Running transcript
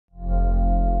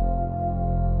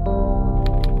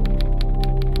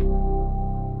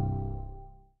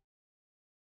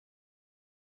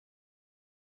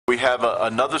have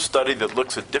another study that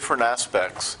looks at different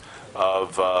aspects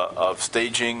of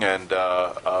staging and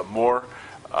more.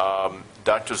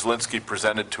 Dr. Zielinski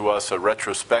presented to us a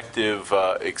retrospective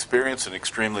experience, an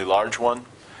extremely large one,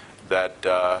 that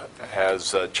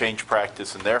has changed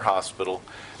practice in their hospital.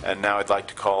 And now I'd like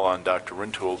to call on Dr.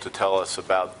 Rintoul to tell us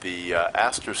about the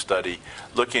ASTER study,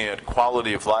 looking at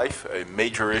quality of life, a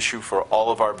major issue for all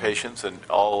of our patients in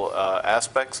all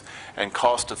aspects, and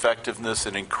cost effectiveness,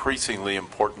 an increasingly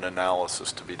important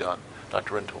analysis to be done.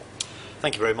 Dr. Rintoul.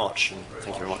 Thank you very much, and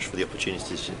thank you very much for the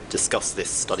opportunity to discuss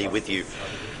this study with you.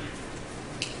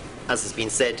 As has been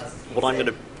said, what I'm going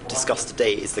to discuss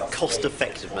today is the cost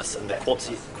effectiveness and the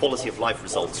quality of life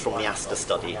results from the ASTER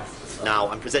study. Now,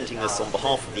 I'm presenting this on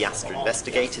behalf of the ASTER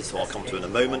investigators, who I'll come to in a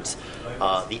moment.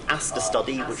 The ASTER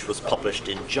study, which was published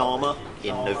in JAMA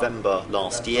in November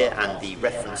last year, and the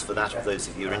reference for that, for those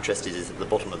of you who are interested, is at the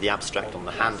bottom of the abstract on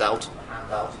the handout,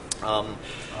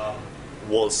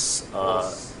 was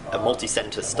a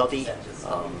multi-center study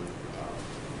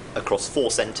across 4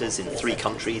 centres in 3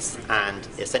 countries, and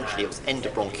essentially it was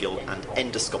endobronchial and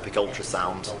endoscopic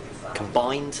ultrasound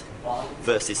combined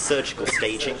versus surgical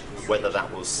staging, whether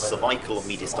that was cervical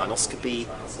mediastinoscopy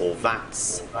or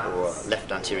VATS or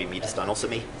left anterior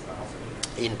mediastinotomy,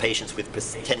 in patients with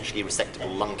potentially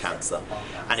resectable lung cancer.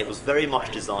 And it was very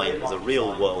much designed as a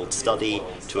real-world study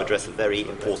to address a very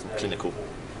important clinical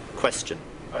question.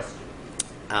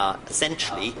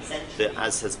 Essentially,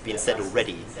 as has been said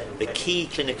already, the key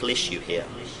clinical issue here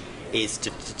is to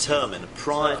determine,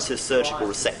 prior to surgical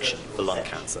resection for lung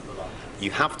cancer,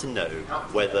 you have to know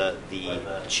whether the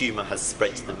tumour has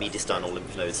spread to the mediastinal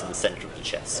lymph nodes in the centre of the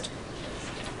chest.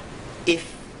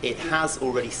 If it has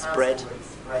already spread,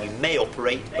 you may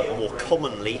operate, but more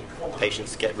commonly,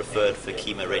 patients get referred for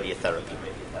chemoradiotherapy.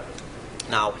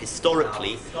 Now,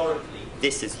 historically,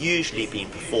 this has usually been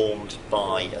performed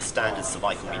by a standard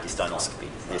cervical mediastinoscopy,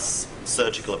 this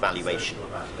surgical evaluation.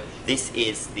 This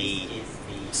is the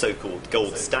so-called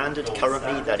gold standard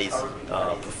currently that is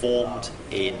performed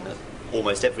in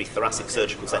almost every thoracic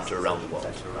surgical centre around the world,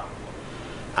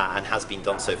 and has been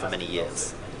done so for many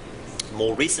years.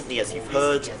 More recently, as you've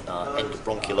heard,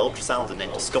 endobronchial ultrasound and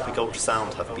endoscopic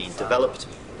ultrasound have been developed,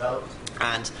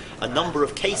 and a number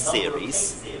of case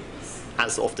series,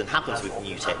 as often happens with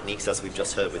new techniques, as we've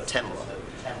just heard with TEMRA,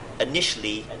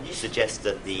 initially suggest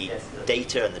that the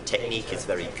data and the technique is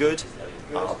very good,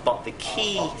 but the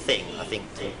key thing, I think,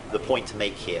 the point to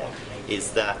make here,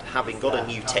 is that having got a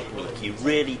new technique, you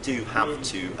really do have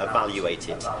to evaluate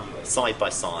it side by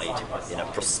side in a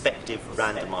prospective,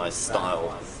 randomized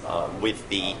style with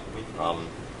the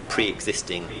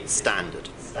pre-existing standard,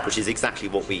 which is exactly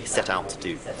what we set out to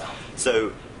do.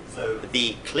 So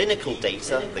the clinical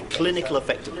data, the clinical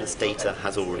effectiveness data,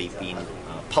 has already been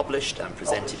published and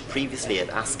presented previously at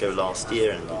ASCO last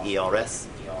year and the ERS.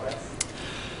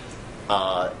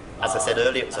 As I said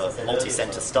earlier, it was a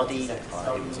multi-center study. It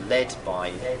was led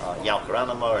by Jouke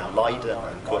Anema in Leiden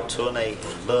and Kurt Turne in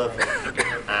Leuven,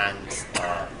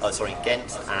 and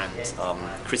Ghent,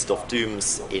 and Christoph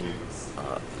Dooms in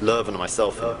Leuven, and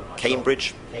myself in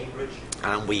Cambridge.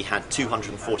 And we had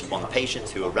 241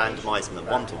 patients who were randomized in a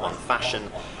 1-to-1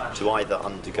 fashion to either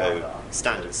undergo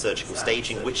standard surgical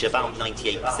staging, which about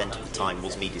 98% of the time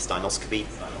was mediastinoscopy,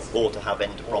 or to have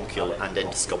endobronchial and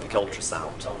endoscopic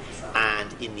ultrasound.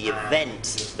 And in the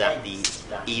event that the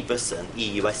EBUS and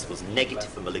EUS was negative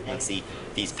for malignancy,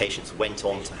 these patients went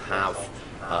on to have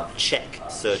check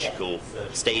surgical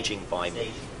staging by,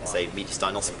 say,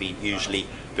 mediastinoscopy, usually,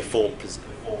 before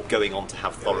going on to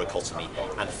have thoracotomy.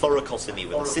 And thoracotomy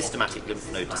with a systematic lymph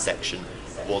node dissection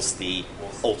was the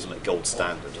ultimate gold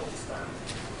standard.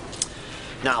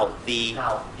 Now, the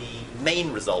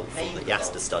main result from the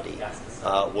ASTER study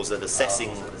was that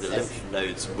assessing the lymph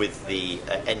nodes with the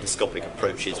endoscopic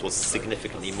approaches was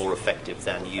significantly more effective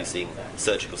than using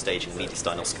surgical staging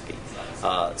mediastinoscopy.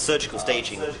 Surgical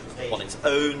staging on its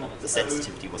own, the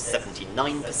sensitivity was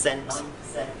 79%.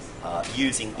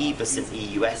 Using EBUS and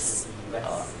EUS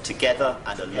together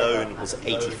and alone was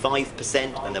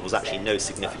 85%, and there was actually no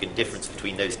significant difference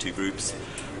between those two groups.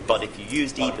 But if you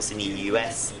used EBUS and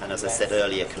EUS, and as I said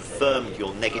earlier, confirmed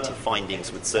your negative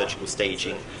findings with surgical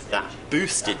staging, that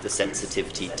boosted the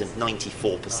sensitivity to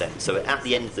 94%. So at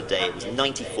the end of the day, it was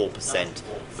 94%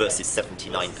 versus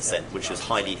 79%, which was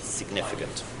highly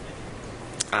significant.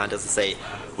 And as I say,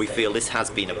 we feel this has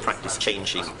been a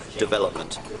practice-changing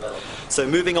development. So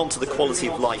moving on to the quality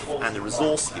of life and the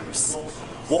resource use,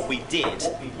 what we did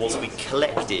was we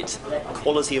collected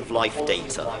quality of life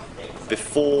data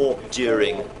before,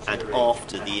 during, and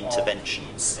after the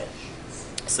interventions.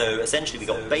 So essentially we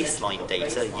got baseline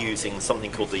data using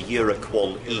something called the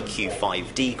Euroqual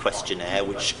EQ5D questionnaire,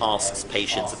 which asks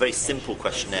patients a very simple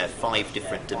questionnaire, 5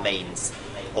 different domains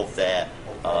of their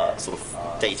sort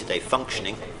of day-to-day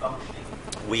functioning.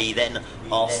 We then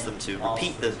ask them to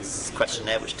repeat this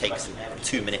questionnaire, which takes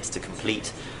 2 minutes to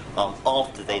complete,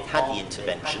 after they've had the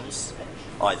interventions,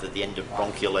 either the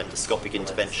endobronchial endoscopic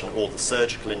intervention or the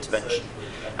surgical intervention,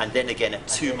 and then again at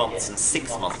 2 months and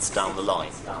 6 months down the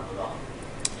line.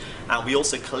 And we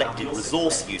also collected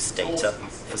resource use data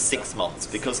for 6 months,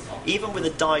 because even with a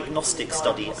diagnostic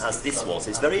study as this was,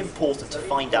 it's very important to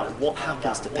find out what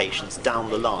happens to patients down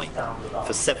the line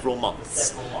for several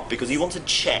months, because you want to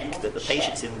check that the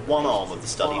patients in one arm of the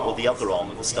study or the other arm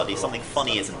of the study, something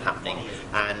funny isn't happening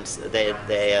and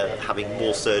they're having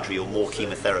more surgery or more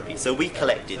chemotherapy. So we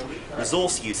collected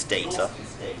resource use data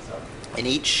in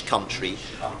each country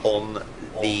on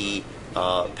the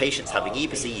patients having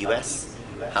EBUS EUS,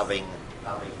 having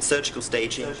surgical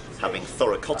staging, having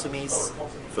thoracotomies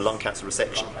for lung cancer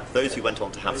resection, those who went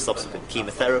on to have subsequent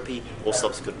chemotherapy or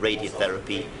subsequent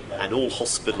radiotherapy, and all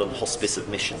hospital and hospice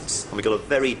admissions. And we got a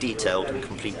very detailed and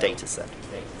complete data set.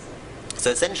 So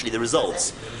essentially the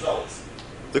results,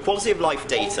 the quality of life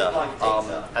data,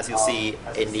 as you'll see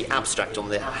in the abstract on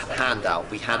the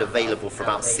handout, we had available for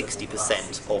about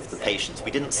 60% of the patients.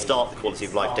 We didn't start the quality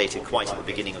of life data quite at the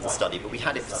beginning of the study, but we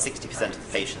had it for 60% of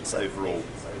the patients overall.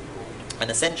 And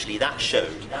essentially that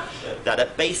showed that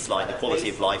at baseline the quality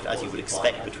of life, as you would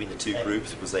expect between the two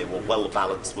groups, because they were well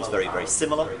balanced, was very, very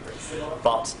similar.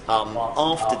 But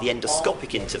after the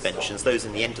endoscopic interventions, those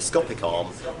in the endoscopic arm,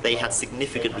 they had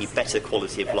significantly better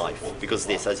quality of life, because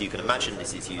this, as you can imagine,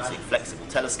 this is using flexible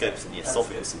telescopes in the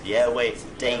esophagus of the airway. It's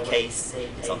a day case,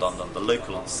 it's under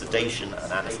local sedation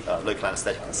and local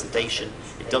anaesthetic and sedation.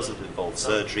 It doesn't involve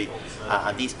surgery,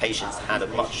 and these patients had a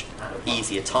much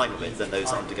easier time of it than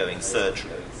those undergoing surgery.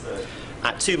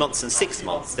 At 2 months and 6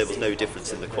 months, there was no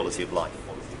difference in the quality of life.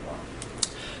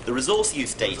 The resource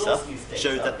use data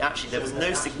showed that actually there was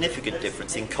no significant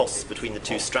difference in costs between the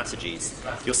two strategies.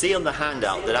 You'll see on the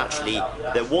handout that actually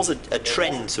there was a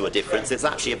trend to a difference. It's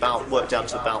actually worked out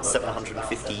to about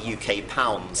 750 UK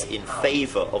pounds in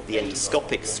favour of the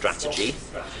endoscopic strategy,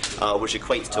 which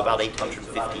equates to about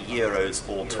 850 euros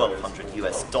or 1,200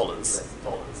 US dollars.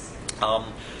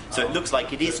 So it looks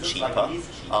like it is cheaper,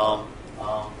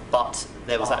 but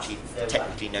there was actually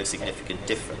technically no significant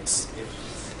difference.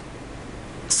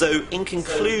 So in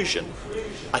conclusion,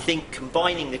 I think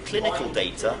combining the clinical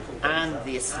data and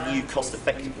this new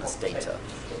cost-effectiveness data,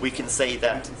 we can say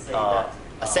that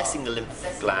assessing the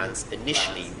lymph glands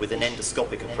initially with an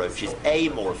endoscopic approach is A,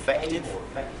 more effective,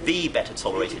 B, better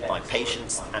tolerated by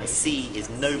patients, and C, is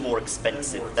no more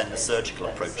expensive than the surgical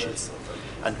approaches.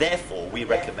 And therefore, we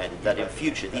recommend that in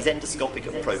future, these endoscopic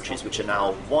approaches, which are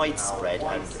now widespread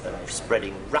and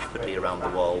spreading rapidly around the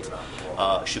world,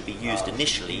 should be used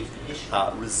initially,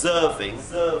 reserving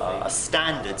a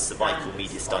standard cervical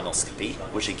mediastinoscopy,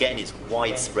 which again is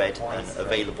widespread and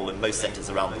available in most centres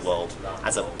around the world,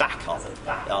 as a backup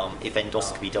if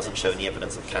endoscopy doesn't show any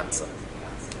evidence of cancer.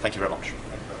 Thank you very much.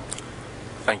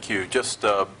 Thank you. Just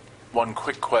one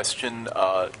quick question.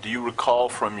 Do you recall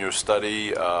from your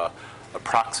study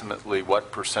approximately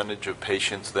what percentage of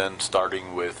patients then,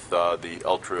 starting with the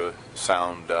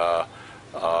ultrasound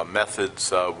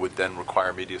methods, would then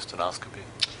require mediastinoscopy?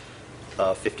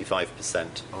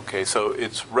 55%. Okay, so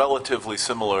it's relatively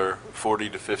similar,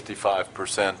 40 to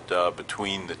 55%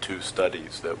 between the two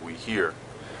studies that we hear.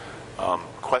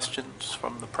 Questions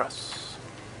from the press?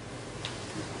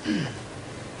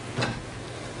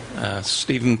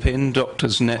 Stephen Pinn,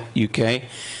 Doctors Net UK.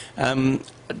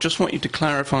 I just want you to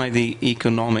clarify the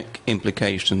economic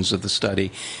implications of the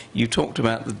study. You talked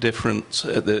about the difference,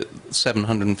 the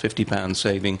 £750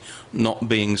 saving not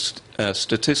being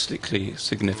statistically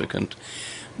significant.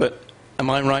 But am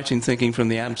I right in thinking from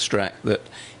the abstract that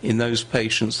in those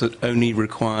patients that only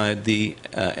required the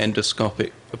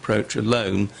endoscopic approach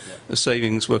alone, the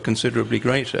savings were considerably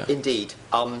greater? Indeed.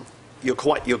 You're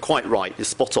quite right. You're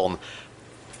spot on.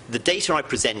 The data I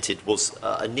presented was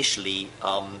initially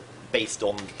based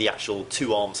on the actual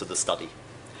two arms of the study.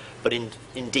 But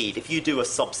indeed, if you do a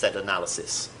subset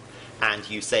analysis and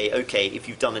you say, okay, if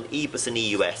you've done an EBUS and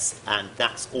EUS and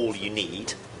that's all you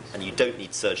need, and you don't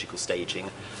need surgical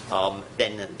staging,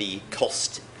 then the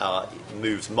cost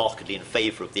moves markedly in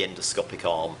favour of the endoscopic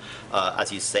arm,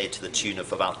 as you say, to the tune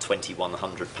of about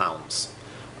 £2,100.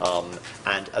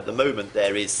 And at the moment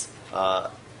there is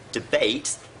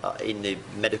debate in the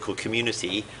medical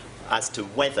community as to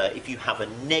whether, if you have a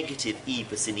negative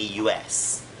EBUS in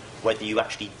EUS, whether you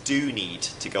actually do need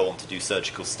to go on to do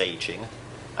surgical staging,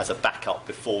 as a backup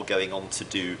before going on to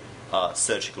do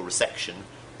surgical resection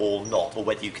or not, or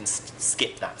whether you can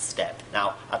skip that step.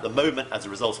 Now, at the moment, as a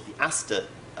result of the ASTER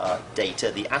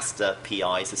data, the ASTER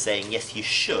PIs are saying, yes, you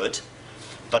should,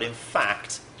 but in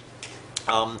fact,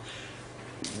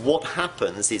 what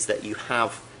happens is that you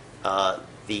have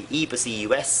the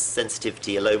EBUS-EUS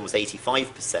sensitivity alone was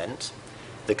 85%,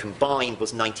 the combined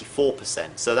was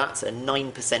 94%, so that's a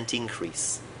 9%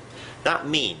 increase. That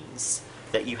means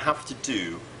that you have to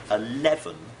do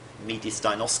 11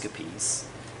 mediastinoscopies,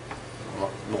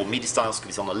 or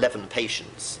mediastinoscopies on 11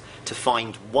 patients, to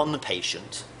find one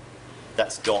patient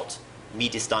that's got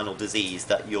mediastinal disease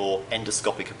that your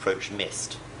endoscopic approach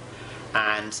missed.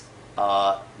 And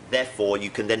therefore, you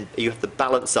have to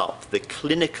balance up the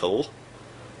clinical,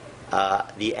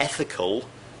 the ethical,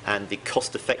 and the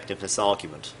cost-effectiveness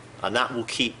argument. And that will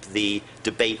keep the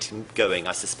debate going,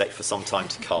 I suspect, for some time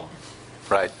to come.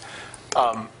 Right.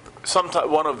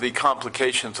 One of the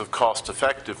complications of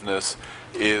cost-effectiveness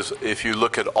is if you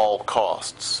look at all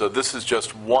costs. So this is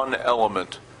just one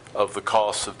element of the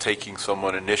costs of taking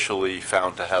someone initially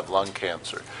found to have lung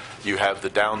cancer. You have the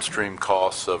downstream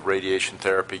costs of radiation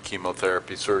therapy,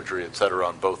 chemotherapy, surgery, et cetera,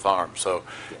 on both arms. So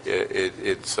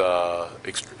this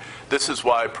is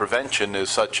why prevention is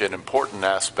such an important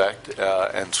aspect,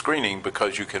 and screening,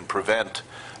 because you can prevent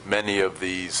many of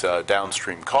these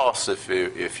downstream costs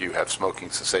if you have smoking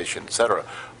cessation, et cetera.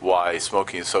 Why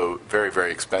smoking is so very,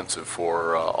 very expensive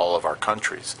for all of our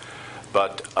countries.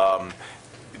 But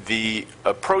the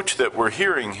approach that we're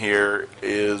hearing here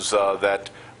is that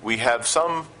we have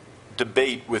some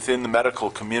debate within the medical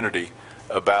community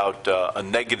about a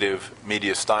negative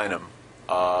mediastinum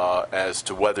as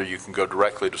to whether you can go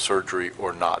directly to surgery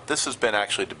or not. This has been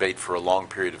actually a debate for a long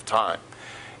period of time.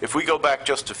 If we go back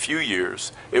just a few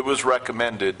years, it was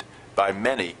recommended by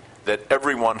many that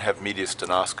everyone have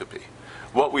mediastinoscopy.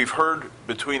 What we've heard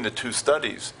between the two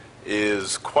studies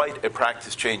is quite a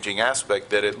practice-changing aspect,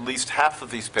 that at least half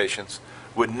of these patients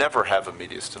would never have a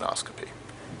mediastinoscopy,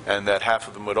 and that half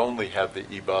of them would only have the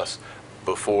EBUS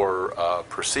before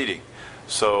proceeding.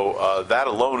 So that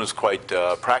alone is quite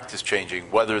practice-changing.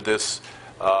 Whether this,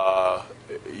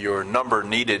 your number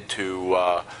needed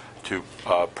to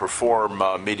perform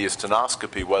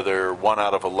mediastinoscopy, whether 1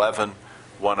 out of 11,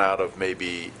 1 out of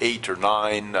maybe 8 or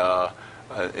 9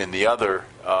 in the other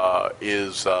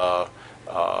is a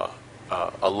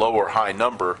low or high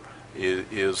number,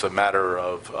 is a matter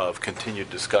of continued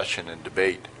discussion and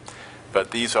debate.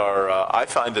 But these are, I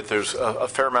find that there's a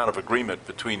fair amount of agreement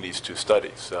between these two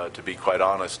studies, to be quite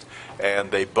honest,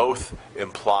 and they both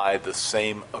imply the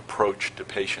same approach to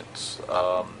patients.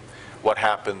 What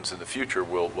happens in the future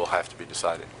will have to be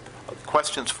decided.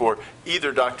 Questions for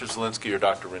either Dr. Zielinski or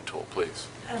Dr. Rintoul, please.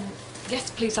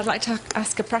 Yes, please. I'd like to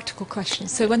ask a practical question.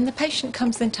 So when the patient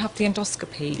comes in to have the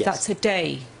endoscopy, yes, that's a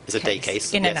day It's a day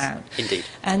case. in yes, and out. Indeed.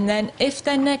 And then if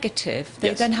they're negative, they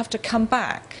Yes. then have to come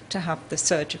back to have the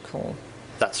surgical.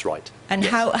 That's right. And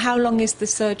yes. how long is the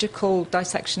surgical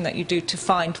dissection that you do to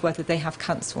find whether they have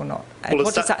cancer or not? And Well,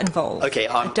 what does that involve? Okay,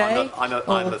 a day?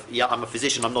 I'm a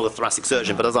physician, I'm not a thoracic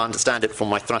surgeon, but as I understand it from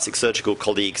my thoracic surgical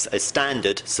colleagues, a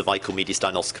standard cervical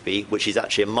mediastinoscopy, which is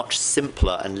actually a much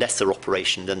simpler and lesser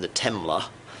operation than the TEMLA,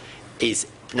 is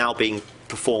now being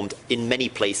performed in many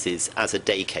places as a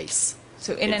day case.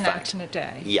 So in and out in a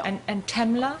day? Yeah. And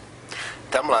TEMLA?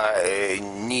 TEMLA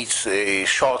needs a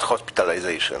short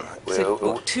hospitalization. So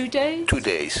what, 2 days? 2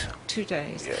 days. 2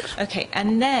 days. Yes. Okay,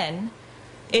 and then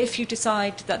if you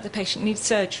decide that the patient needs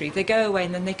surgery, they go away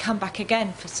and then they come back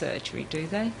again for surgery, do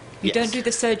they? You Yes. don't do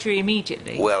the surgery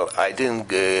immediately? Well, I didn't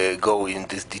go in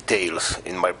these details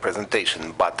in my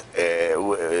presentation, but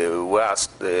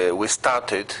we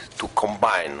started to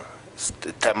combine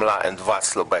TEMLA and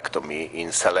VATS lobectomy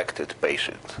in selected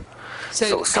patients.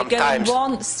 So sometimes, they go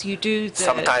in once, you do the...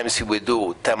 sometimes we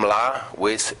do TEMLA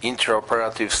with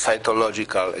intraoperative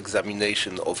cytological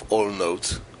examination of all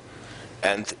nodes,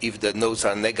 and if the nodes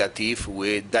are negative,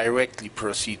 we directly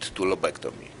proceed to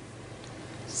lobectomy.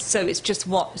 So it's just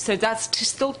what? So that's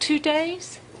still 2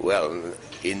 days? Well,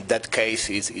 in that case,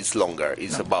 it's longer.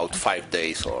 It's about 5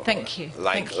 days, or Thank you.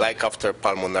 like after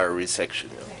pulmonary resection.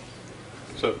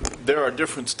 So there are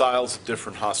different styles at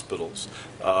different hospitals.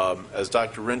 As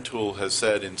Dr. Rintoul has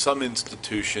said, in some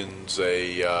institutions,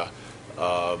 an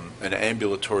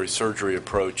ambulatory surgery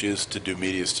approach is to do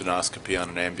mediastinoscopy on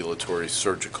an ambulatory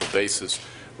surgical basis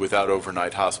without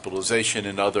overnight hospitalization.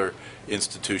 In other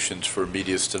institutions, for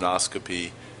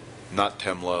mediastinoscopy, not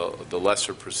TEMLA, the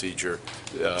lesser procedure,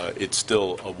 it's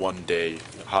still a 1-day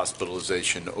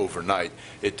hospitalization overnight.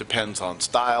 It depends on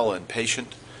style and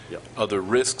patient. Yep. other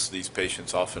risks. These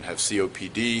patients often have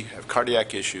COPD, have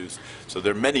cardiac issues. So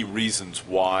there are many reasons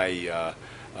why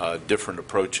different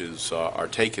approaches are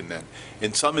taken then.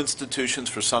 In some institutions,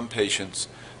 for some patients,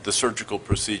 the surgical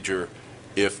procedure,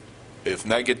 if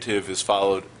negative, is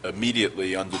followed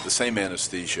immediately under the same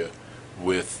anesthesia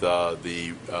with the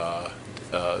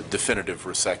definitive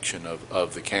resection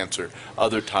of the cancer.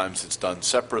 Other times it's done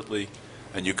separately,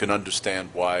 and you can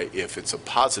understand why, if it's a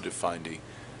positive finding,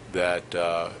 that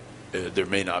there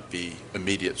may not be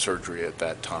immediate surgery at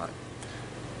that time.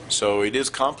 So it is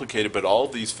complicated, but all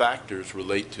these factors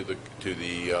relate to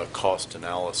the cost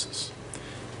analysis.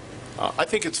 I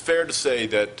think it's fair to say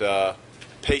that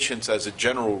patients, as a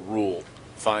general rule,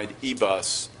 find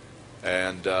EBUS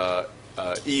and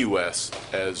EUS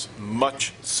as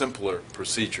much simpler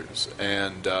procedures,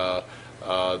 and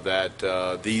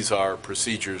that these are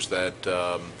procedures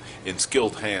that, in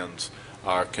skilled hands,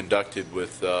 are conducted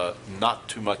with not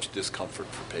too much discomfort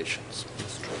for patients.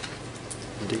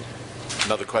 Indeed.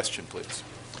 Another question, please.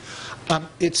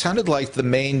 It sounded like the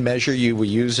main measure you were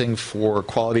using for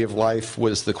quality of life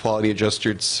was the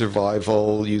quality-adjusted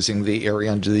survival using the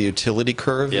area under the utility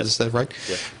curve. Yes. Is that right?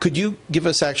 Yes. Could you give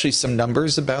us actually some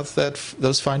numbers about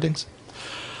those findings?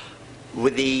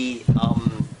 With the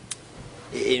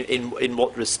in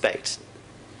what respect?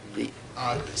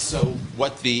 So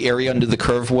what the area under the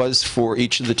curve was for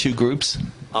each of the two groups?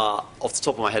 Off the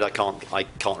top of my head, I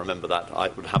can't remember that. I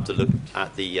would have to look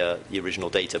at the original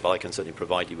data, but I can certainly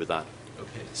provide you with that.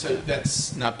 Okay. So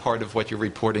that's not part of what you're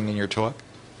reporting in your talk?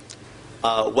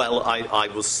 Well, I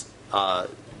was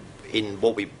in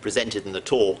what we presented in the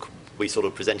talk. We sort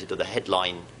of presented the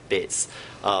headline bits,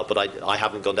 but I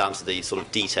haven't gone down to the sort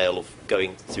of detail of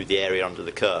going through the area under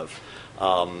the curve.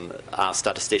 Our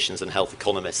statisticians and health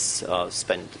economists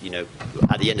spent,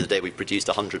 at the end of the day, we produced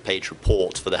a 100-page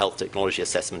report for the health technology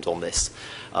assessment on this,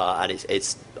 and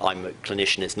I'm a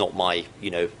clinician. It's not my,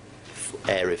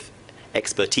 area of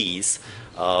expertise,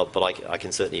 but I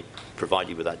can certainly provide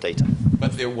you with that data.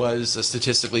 But there was a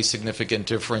statistically significant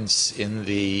difference in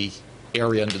the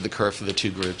area under the curve for the two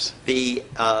groups. The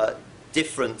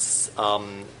difference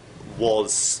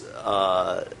was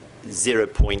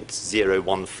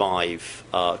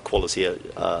 0.015 quality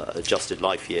adjusted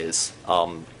life years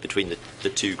between the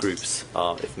two groups,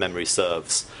 if memory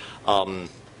serves. And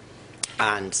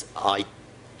I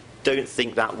don't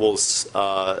think that was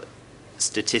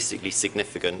statistically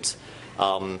significant,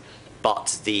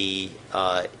 but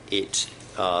it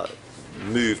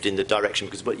moved in the direction,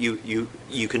 because you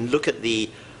can look at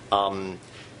the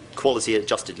quality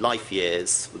adjusted life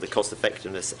years with the cost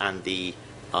effectiveness and the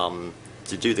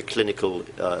to do the clinical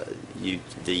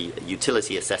the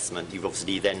utility assessment. You've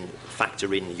obviously then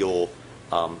factor in your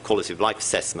quality of life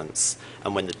assessments,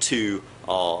 and when the two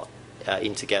are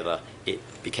in together, it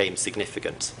became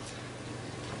significant.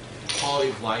 Quality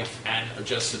of life and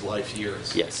adjusted life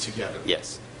years together.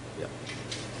 Yes. Yeah.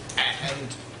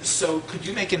 And so could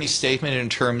you make any statement in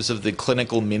terms of the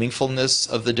clinical meaningfulness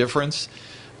of the difference,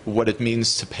 what it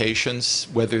means to patients,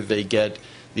 whether they get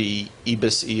the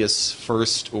EBUS-EUS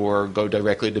first or go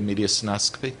directly to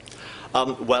mediastinoscopy?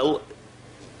 Well,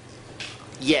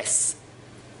 yes.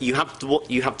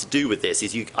 What you have to do with this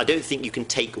is I don't think you can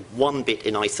take one bit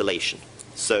in isolation.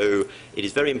 So it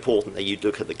is very important that you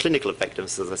look at the clinical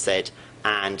effectiveness, as I said,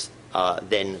 and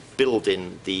then build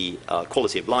in the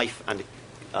quality of life and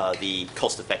the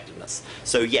cost effectiveness.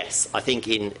 So yes, I think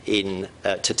in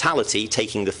totality,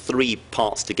 taking the three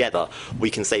parts together, we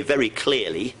can say very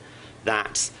clearly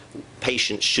that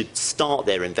patients should start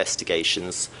their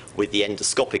investigations with the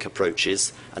endoscopic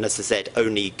approaches, and as I said,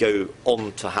 only go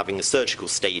on to having a surgical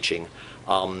staging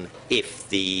if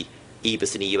the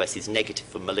EBUS and EUS is negative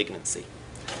for malignancy.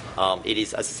 It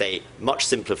is, as I say, much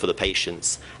simpler for the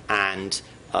patients and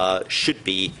should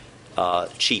be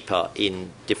cheaper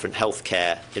in different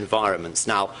healthcare environments.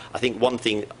 Now, I think one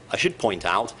thing I should point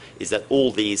out is that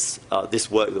all this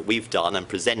work that we've done and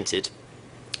presented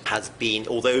has been,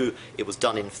 although it was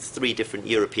done in 3 different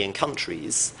European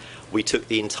countries, we took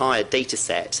the entire data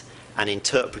set and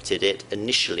interpreted it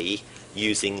initially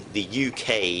using the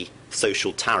UK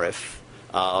social tariff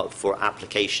for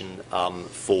application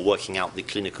for working out the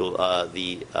clinical,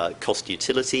 cost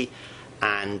utility,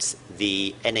 and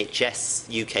the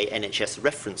UK NHS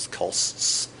reference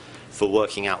costs for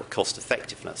working out cost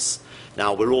effectiveness.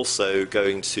 Now, we're also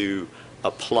going to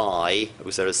apply,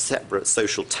 because there are separate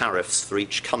social tariffs for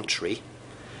each country,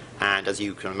 and as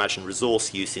you can imagine,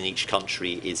 resource use in each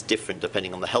country is different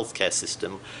depending on the healthcare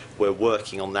system. We're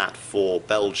working on that for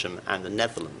Belgium and the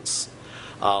Netherlands.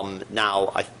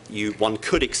 Now, one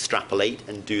could extrapolate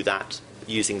and do that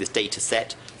using this data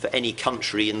set for any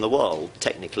country in the world,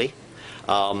 technically.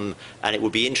 And it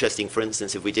would be interesting, for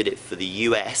instance, if we did it for the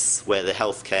US, where the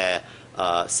healthcare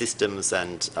systems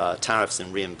and tariffs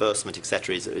and reimbursement,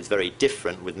 etc., is very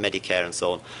different with Medicare and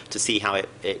so on, to see how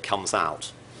it comes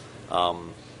out.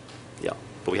 Yeah,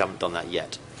 but we haven't done that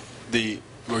yet.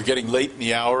 We're getting late in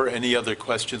the hour. Any other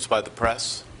questions by the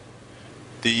press?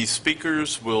 The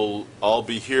speakers will all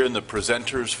be here, and the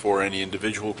presenters for any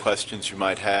individual questions you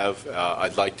might have.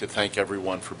 I'd like to thank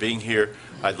everyone for being here.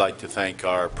 I'd like to thank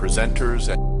our presenters.